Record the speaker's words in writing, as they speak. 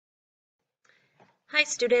Hi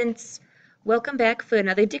students, welcome back for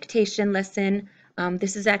another dictation lesson.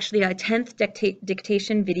 This is actually our 10th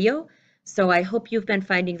dictation video, so I hope you've been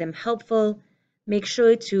finding them helpful. Make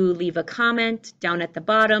sure to leave a comment down at the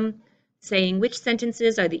bottom saying which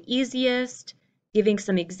sentences are the easiest, giving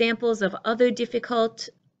some examples of other difficult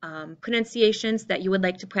pronunciations that you would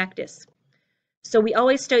like to practice. So we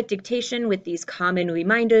always start dictation with these common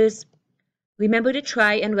reminders. Remember to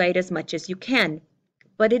try and write as much as you can.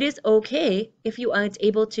 But it is okay if you aren't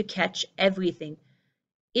able to catch everything.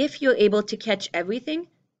 If you're able to catch everything,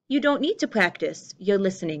 you don't need to practice, you're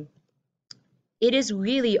listening. It is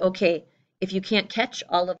really okay if you can't catch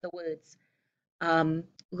all of the words.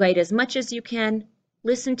 Write as much as you can,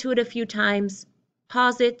 listen to it a few times,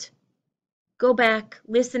 pause it, go back,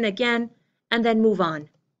 listen again, and then move on.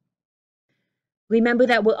 Remember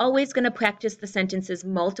that we're always going to practice the sentences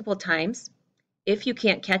multiple times. If you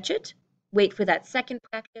can't catch it, wait for that second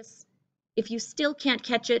practice. If you still can't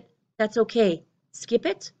catch it, that's okay. Skip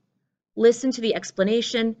it, listen to the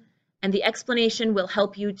explanation, and the explanation will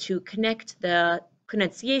help you to connect the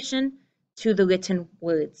pronunciation to the written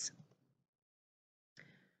words.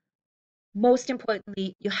 Most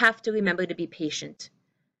importantly, you have to remember to be patient.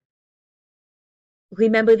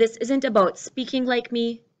 Remember, this isn't about speaking like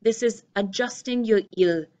me. This is adjusting your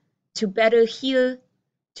ear to better hear,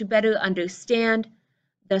 to better understand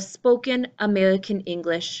the spoken American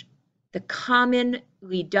English, the common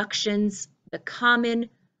reductions, the common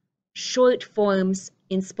short forms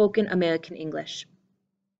in spoken American English.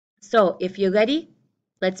 So if you're ready,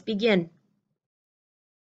 let's begin.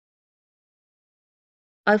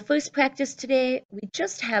 Our first practice today, we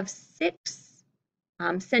just have 6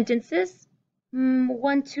 sentences.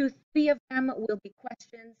 1, 2, 3 of them will be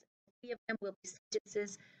questions, 3 of them will be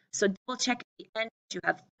sentences. So double check at the end that you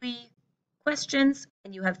have 3 questions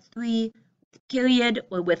and you have 3 with period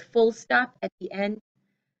or with full stop at the end.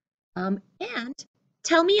 And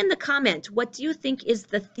tell me in the comment, what do you think is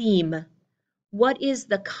the theme? What is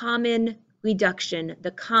the common reduction, the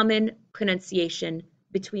common pronunciation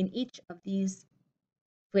between each of these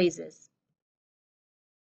phrases?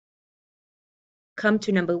 Come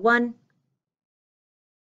to number 1.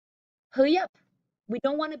 Hurry up. We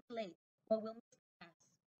don't want to be late or we'll miss the class.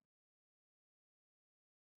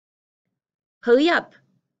 Hurry up.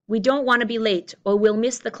 We don't want to be late or we'll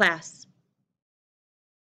miss the class.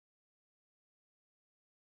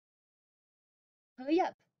 Hurry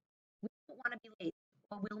up. We don't want to be late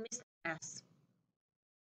or we'll miss the class.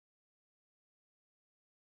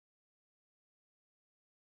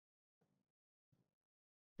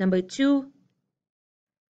 Number 2.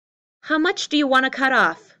 How much do you want to cut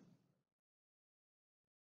off?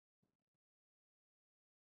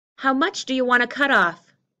 How much do you want to cut off?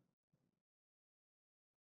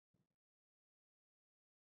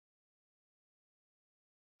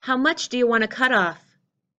 How much do you want to cut off?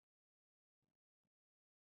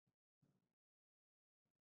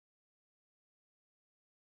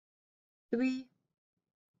 3.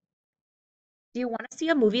 Do you want to see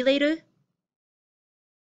a movie later?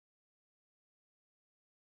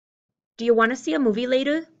 Do you want to see a movie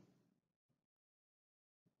later?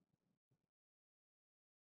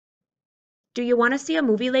 Do you want to see a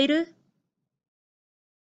movie later?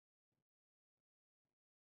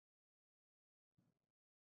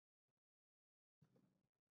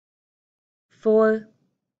 4.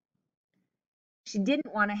 She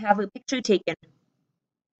didn't want to have her picture taken.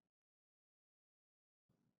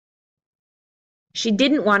 She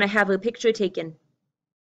didn't want to have her picture taken.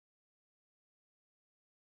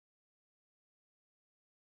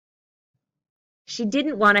 She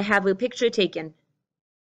didn't want to have her picture taken.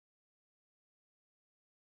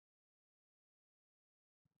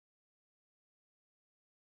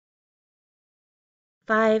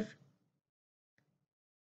 5.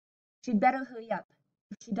 She'd better hurry up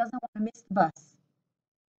if she doesn't want to miss the bus.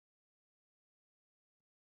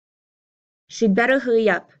 She'd better hurry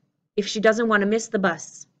up if she doesn't want to miss the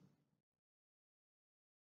bus.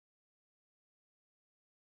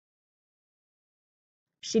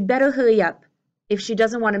 She'd better hurry up if she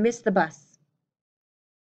doesn't want to miss the bus.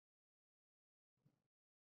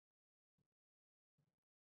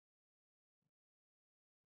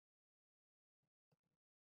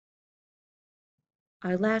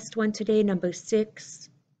 Our last one today, number 6.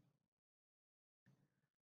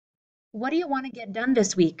 What do you want to get done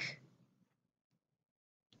this week?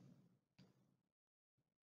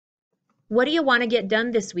 What do you want to get done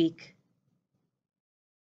this week?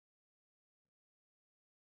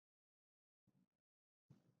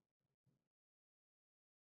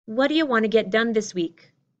 What do you want to get done this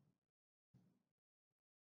week?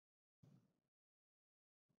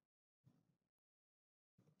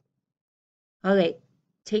 All right,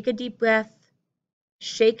 take a deep breath,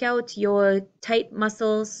 shake out your tight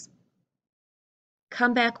muscles,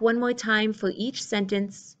 come back one more time for each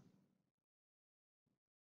sentence.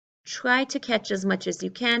 Try to catch as much as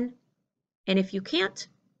you can, and if you can't,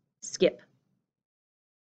 skip.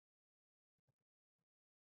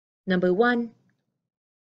 Number 1,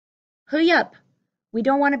 hurry up. We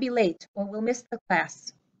don't want to be late or we'll miss the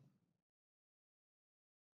class.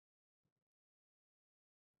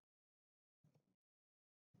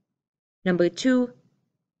 Number 2,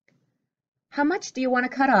 how much do you want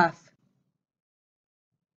to cut off?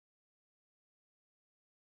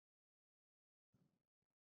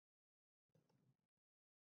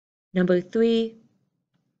 Number 3,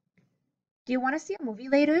 do you want to see a movie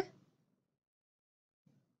later?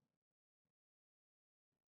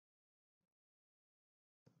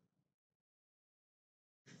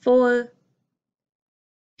 4,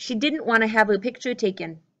 she didn't want to have her picture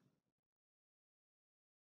taken.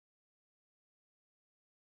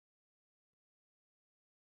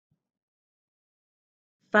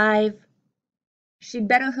 5, she'd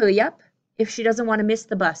better hurry up if she doesn't want to miss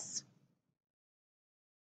the bus.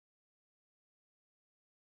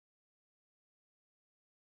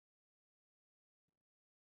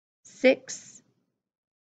 6,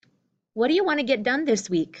 what do you want to get done this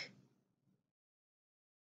week?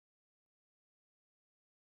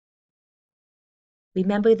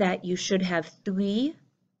 Remember that you should have 3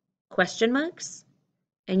 question marks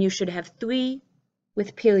and you should have 3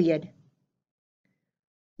 with period.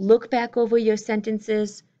 Look back over your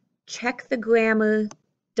sentences, check the grammar,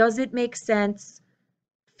 does it make sense?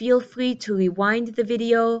 Feel free to rewind the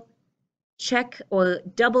video, check or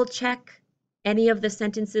double check any of the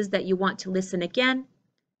sentences that you want to listen again.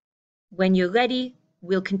 When you're ready,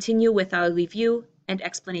 we'll continue with our review and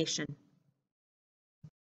explanation.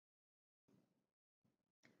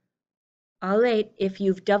 All right, if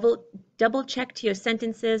you've double checked your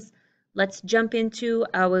sentences, let's jump into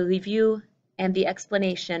our review and the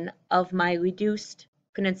explanation of my reduced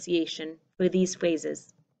pronunciation for these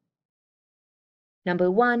phrases.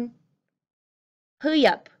 Number 1, hurry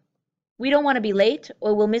up. We don't want to be late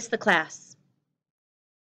or we'll miss the class.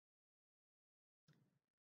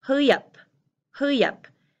 Hurry up, hurry up.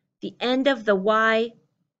 The end of the Y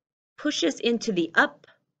pushes into the up.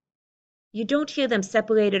 You don't hear them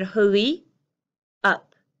separated hurry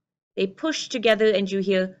up. They push together and you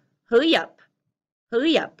hear hurry up,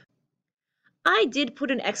 hurry up. I did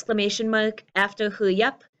put an exclamation mark after hurry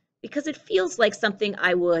up because it feels like something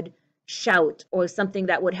I would shout or something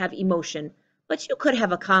that would have emotion, but you could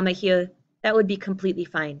have a comma here. That would be completely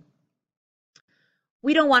fine.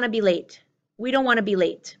 We don't want to be late. We don't want to be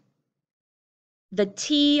late. The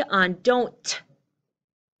T on don't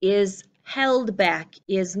is held back,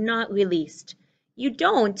 is not released. You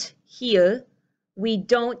don't hear we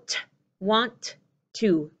don't want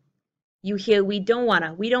to. You hear we don't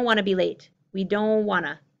want to be late. We don't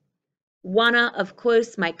wanna. Wanna, of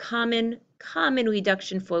course, my common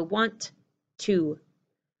reduction for want to.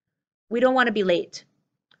 We don't want to be late.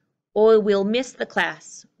 Or we'll miss the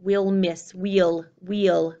class. We'll miss, we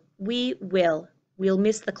will. We'll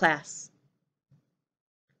miss the class.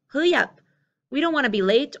 Hurry up. We don't want to be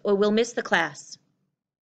late or we'll miss the class.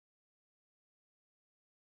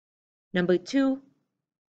 Number 2,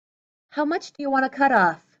 how much do you want to cut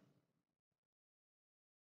off?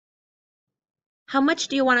 How much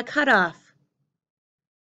do you want to cut off?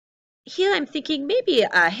 Here I'm thinking maybe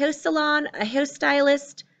a hair salon, a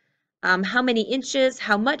hairstylist. How many inches?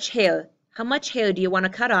 How much hair? How much hair do you want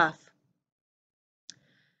to cut off?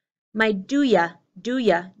 My do ya, do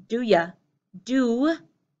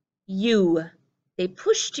you. They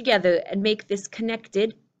push together and make this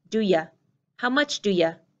connected do ya. How much do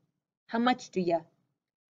ya? How much do ya?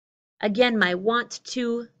 Again, my want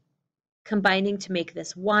to combining to make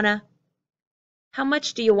this wanna. How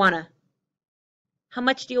much do you wanna? How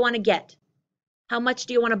much do you want to get? How much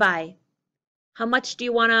do you want to buy? How much do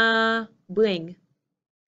you want to bring?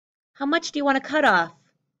 How much do you want to cut off?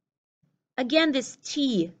 Again, this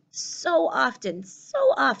T, so often,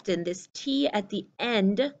 this T at the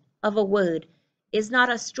end of a word is not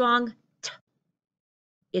a strong T.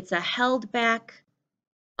 It's a held back,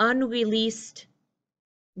 unreleased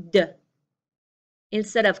D.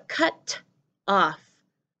 Instead of cut off,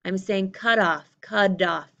 I'm saying cut off, cut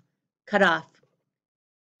off, cut off.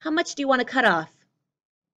 How much do you want to cut off?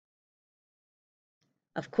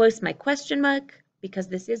 Of course, my question mark, because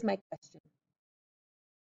this is my question.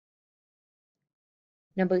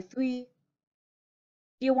 Number 3,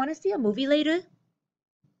 do you want to see a movie later?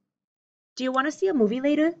 Do you want to see a movie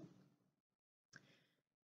later?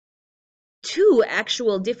 two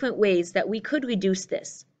actual different ways that we could reduce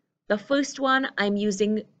this. The first one I'm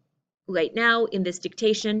using right now in this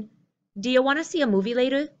dictation. Do you want to see a movie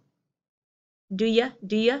later? Do ya?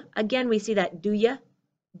 Do ya? Again, we see that do ya?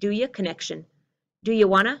 Do ya connection. Do you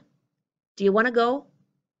wanna? Do you wanna go?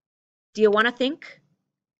 Do you wanna think?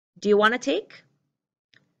 Do you wanna take?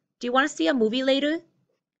 Do you wanna see a movie later?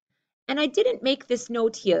 And I didn't make this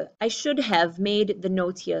note here. I should have made the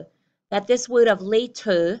note here that this word of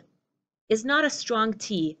later is not a strong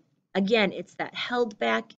T. Again, it's that held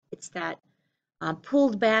back, it's that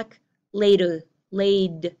pulled back, later,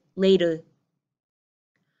 laid, later.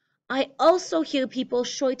 I also hear people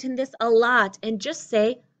shorten this a lot and just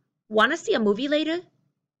say, wanna see a movie later?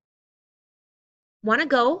 Wanna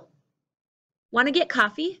go? Wanna get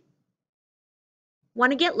coffee?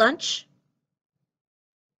 Wanna get lunch?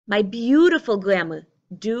 My beautiful grammar,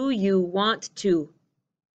 do you want to?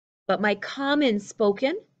 But my common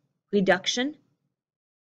spoken reduction,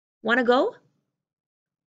 wanna go?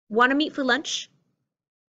 Wanna meet for lunch?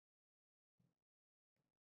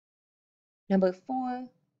 Number 4,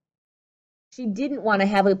 she didn't want to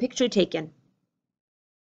have her picture taken.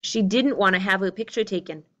 She didn't want to have her picture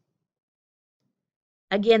taken.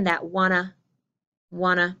 Again, that wanna.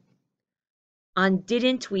 On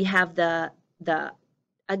didn't, we have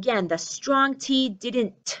again, the strong T,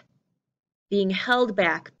 didn't, being held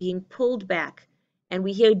back, being pulled back. And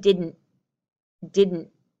we hear didn't.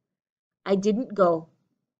 I didn't go.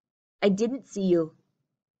 I didn't see you.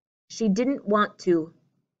 She didn't want to.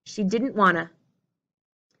 She didn't wanna.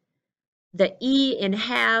 The E in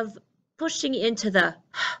have pushing into the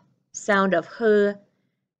sound of her,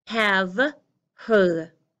 have,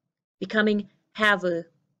 her, becoming haver.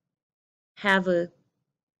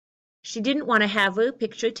 She didn't want to have her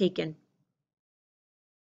picture taken.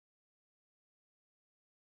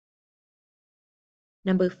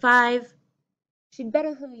 Number 5, she'd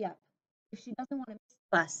better hurry up if she doesn't want to miss the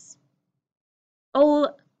bus. Oh,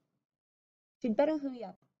 she'd better hurry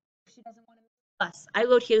up if she doesn't want to miss the bus. I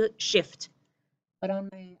wrote here shift, but on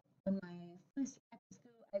my first practice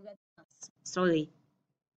through, I read bus. Sorry.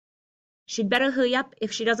 She'd better hurry up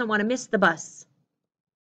if she doesn't want to miss the bus.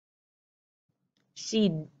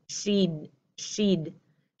 She'd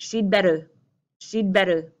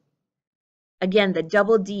better. Again, the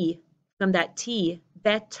double D from that T,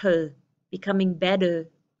 better, becoming better.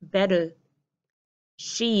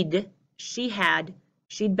 She had,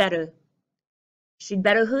 she'd better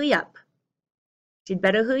hurry up. She'd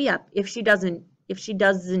better hurry up if she doesn't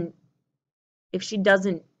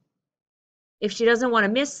want to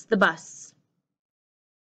miss the bus.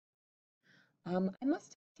 I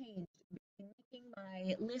must have changed between making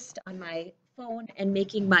my list on my phone and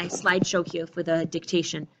making my slideshow here for the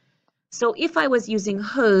dictation. So if I was using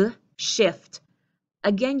her shift,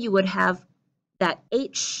 again, you would have that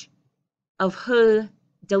H of her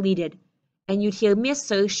deleted, and you'd hear miss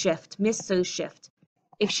her shift.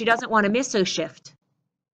 If she doesn't want to miss her shift,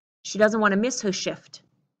 she doesn't want to miss her shift.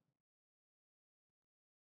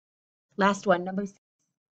 Last one, number 6.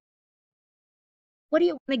 What do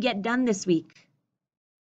you want to get done this week?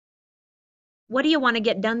 What do you want to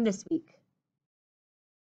get done this week?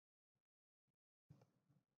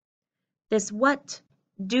 This what,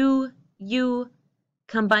 do, you,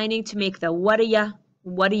 combining to make the what do ya,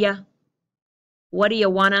 what do you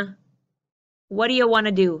wanna, what do you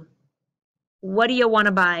wanna do, what do you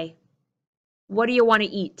wanna buy, what do you wanna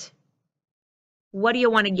eat, what do you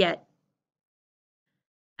wanna get?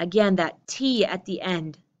 Again, that T at the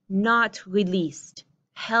end, not released,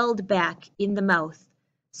 held back in the mouth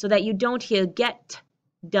so that you don't hear get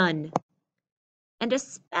done. And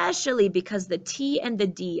especially because the T and the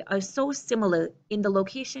D are so similar in the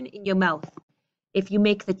location in your mouth. If you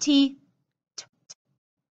make the T, t,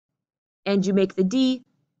 and you make the D,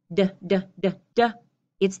 d,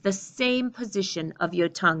 it's the same position of your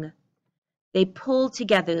tongue. They pull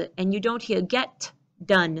together and you don't hear get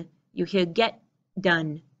done, you hear get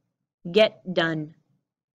done. Get done.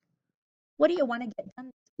 What do you want to get done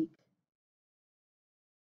this week?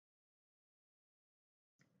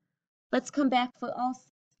 Let's come back for all 6.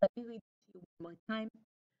 Let me read it to you one more time.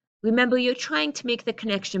 Remember, you're trying to make the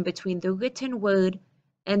connection between the written word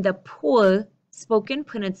and the poor spoken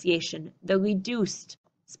pronunciation, the reduced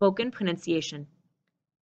spoken pronunciation.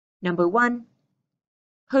 Number 1,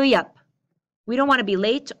 hurry up. We don't want to be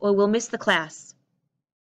late or we'll miss the class.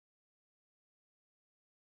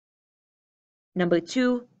 Number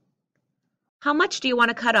 2, how much do you want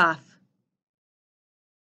to cut off?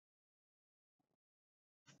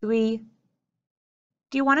 3,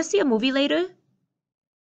 do you want to see a movie later?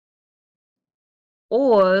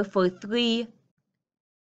 Or for 3,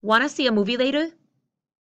 Want to see a movie later?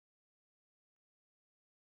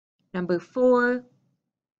 Number 4,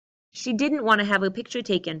 she didn't want to have her picture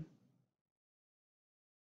taken.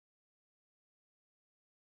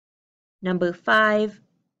 Number 5,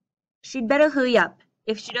 she'd better hurry up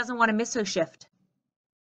if she doesn't want to miss her shift.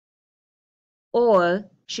 Or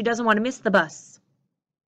she doesn't want to miss the bus.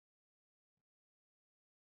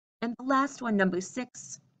 And the last one, number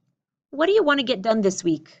 6, what do you want to get done this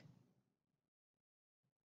week?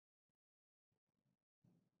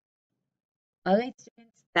 All right,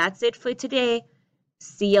 students, that's it for today.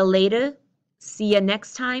 See you later. See you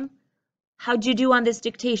next time. How'd you do on this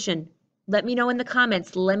dictation? Let me know in the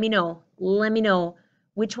comments. Let me know. Let me know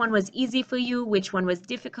which one was easy for you, which one was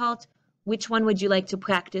difficult, which one would you like to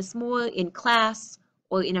practice more in class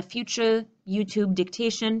or in a future YouTube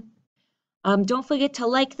dictation. Don't forget to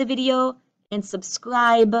like the video and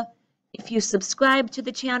subscribe. If you subscribe to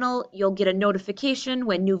the channel, you'll get a notification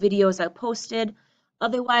when new videos are posted.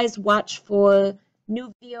 Otherwise, watch for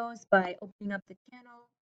new videos by opening up the channel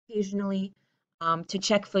occasionally to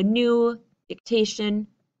check for new dictation,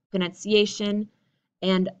 pronunciation,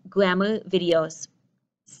 and grammar videos.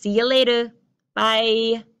 See you later.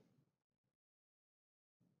 Bye.